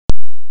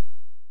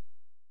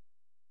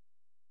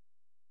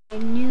A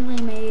newly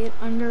made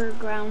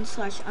underground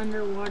 /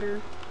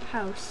 underwater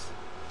house.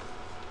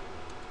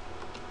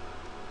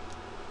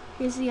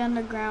 Here's the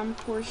underground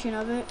portion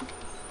of it.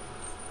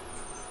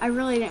 I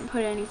really didn't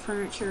put any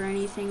furniture or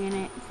anything in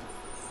it.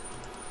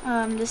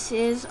 This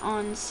is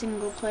on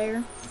single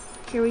player.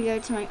 Here we go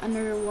to my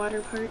underwater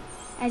part.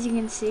 As you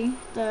can see,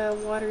 the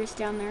water is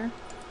down there.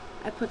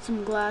 I put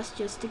some glass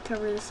just to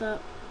cover this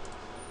up.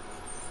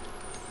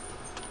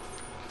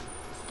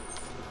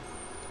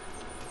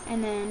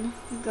 And then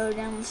go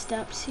down the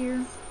steps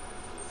here,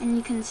 and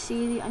you can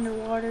see the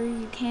underwater.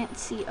 You can't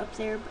see up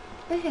there,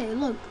 but hey,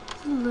 look,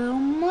 it's a little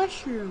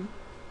mushroom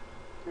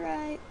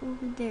right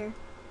over there.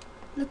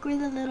 Look where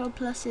the little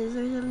plus is.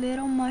 There's a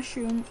little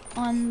mushroom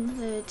on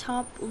the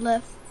top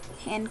left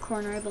hand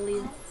corner, I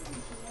believe.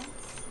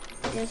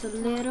 There's a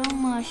little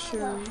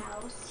mushroom.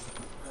 Go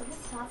to the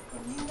top, go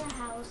near the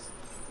house,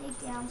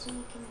 dig down so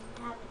you can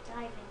have a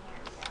diving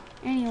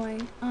area. Anyway,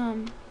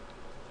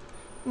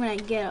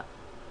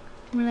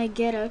 when I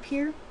get up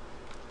here,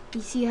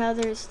 you see how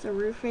there's the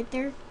roof right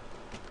there?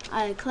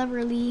 I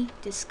cleverly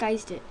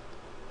disguised it.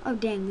 Oh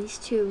dang, these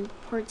two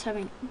parts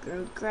haven't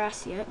grown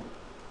grass yet.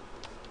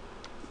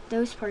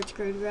 Those parts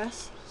grow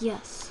grass?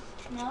 Yes.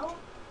 No,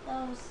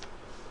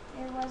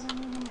 there wasn't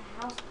even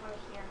a house part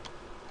here.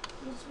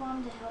 You just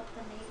wanted to help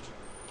the nature.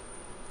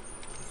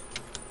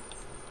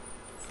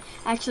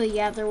 Actually,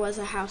 yeah, there was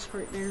a house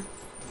part there.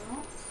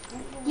 No?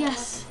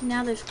 Yes,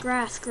 now there's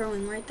grass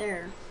growing right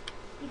there.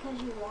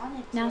 Because you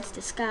wanted to. Now it's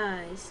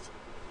disguised.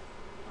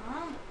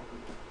 Huh?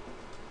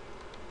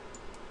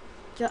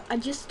 I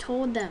just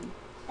told them.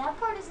 That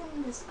part isn't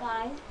in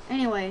disguise.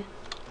 Anyway,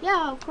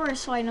 yeah, of course,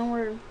 so I know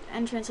where the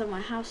entrance of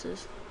my house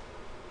is.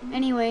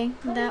 Anyway,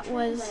 Put that a tree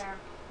was... there.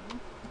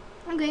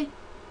 Okay,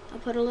 I'll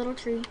put a little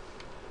tree.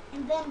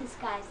 And then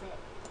disguise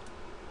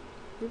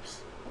it.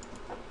 Oops.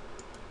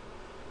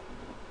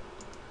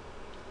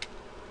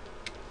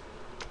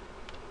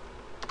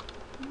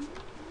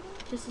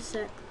 Just a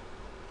sec.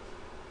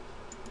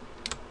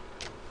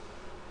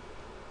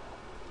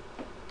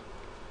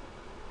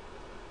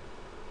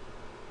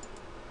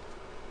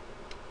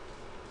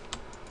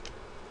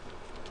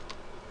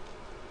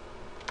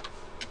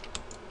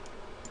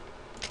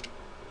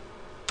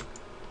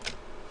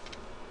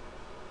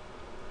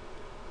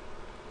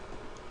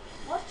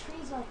 What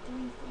trees are 3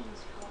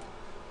 things called?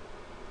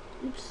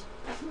 Oops.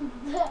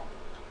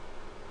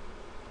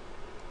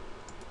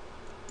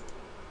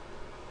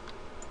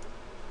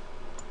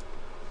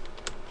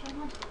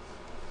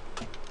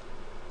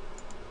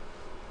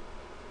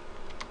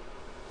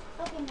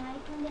 Okay, now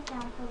you can get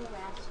down for the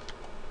rest.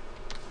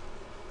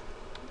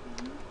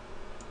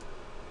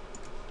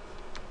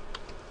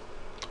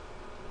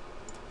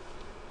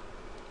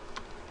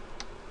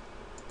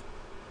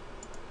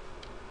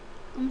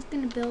 I'm just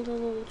gonna build a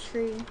little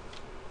tree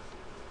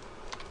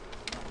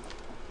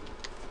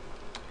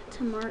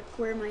to mark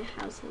where my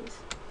house is.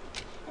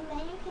 And then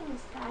you can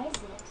disguise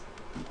it.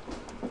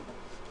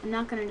 I'm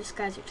not gonna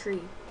disguise a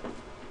tree.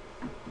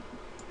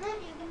 Then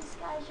you can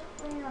disguise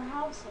where your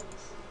house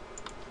is.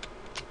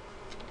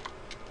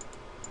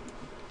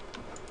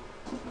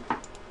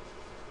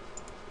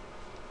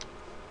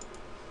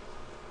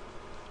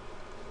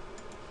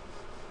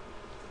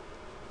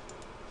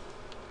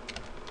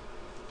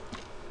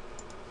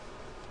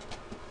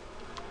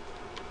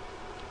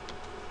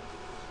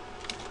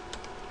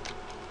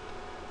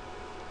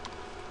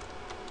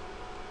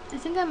 I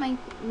think I might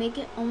make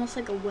it almost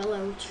like a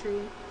willow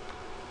tree.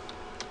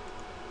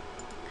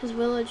 Because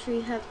willow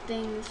tree have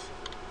things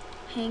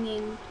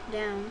hanging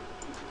down.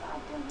 You forgot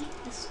to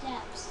delete the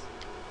steps.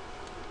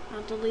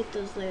 I'll delete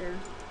those later.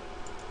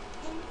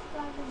 And you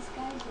forgot to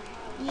disguise your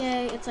house.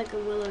 Yay, it's like a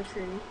willow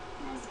tree.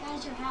 Now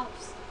disguise your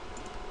house.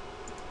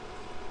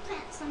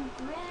 Plant some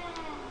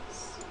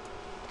grass.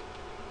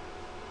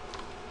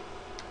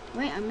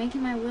 Wait, I'm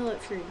making my willow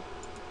tree.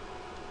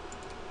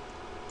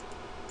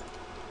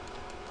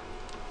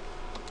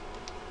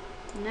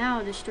 Now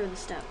I'll destroy the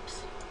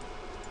steps.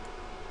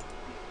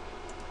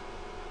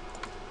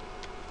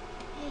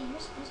 Hey, you're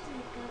supposed to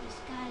go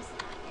disguise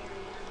that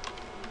area.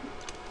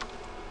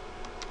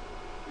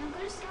 Now go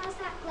disguise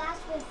that glass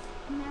with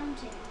a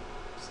mountain.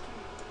 Just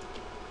kidding.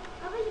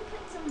 How about you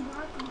put some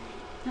bark on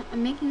it? No,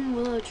 I'm making a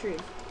willow tree.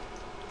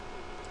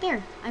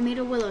 There, I made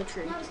a willow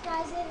tree. Now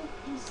disguise it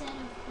instead of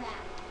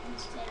that.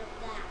 Instead of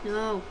that.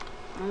 No,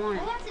 I don't want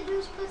All it. you have to do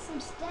is put some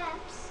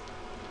steps.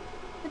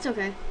 It's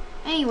okay.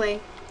 Anyway,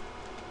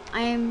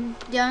 I am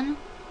done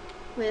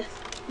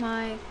with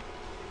my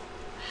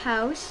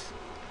house.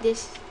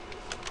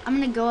 I'm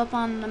gonna go up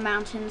on the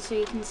mountain so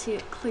you can see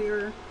it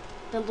clearer.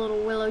 The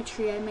little willow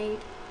tree I made.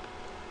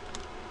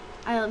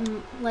 I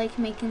like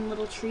making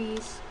little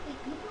trees.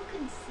 Wait, people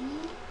can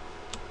see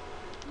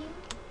you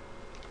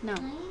No.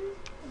 playing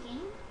the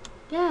game?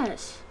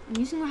 Yes, I'm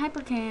using the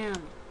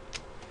hypercam.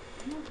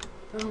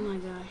 Oh my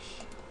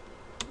gosh.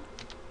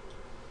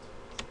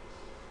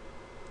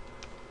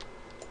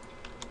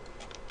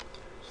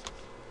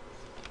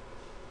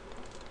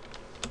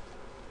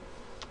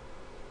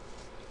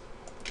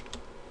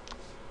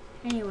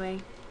 Anyway,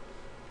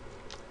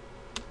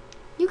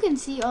 can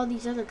see all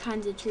these other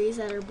kinds of trees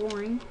that are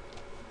boring.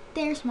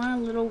 There's my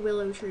little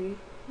willow tree.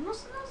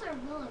 Most of those are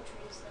willow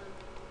trees,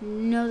 though.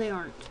 No, they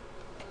aren't.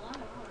 A lot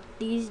are.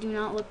 These do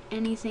not look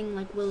anything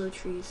like willow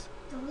trees.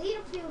 Delete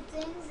a few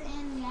things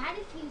and add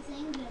a few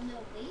things and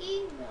they'll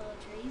be willow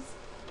trees.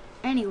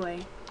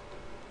 Anyway,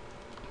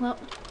 well,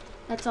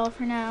 that's all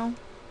for now.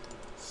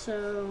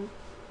 So,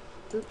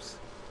 oops,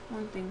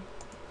 one thing.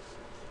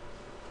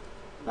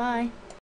 Bye.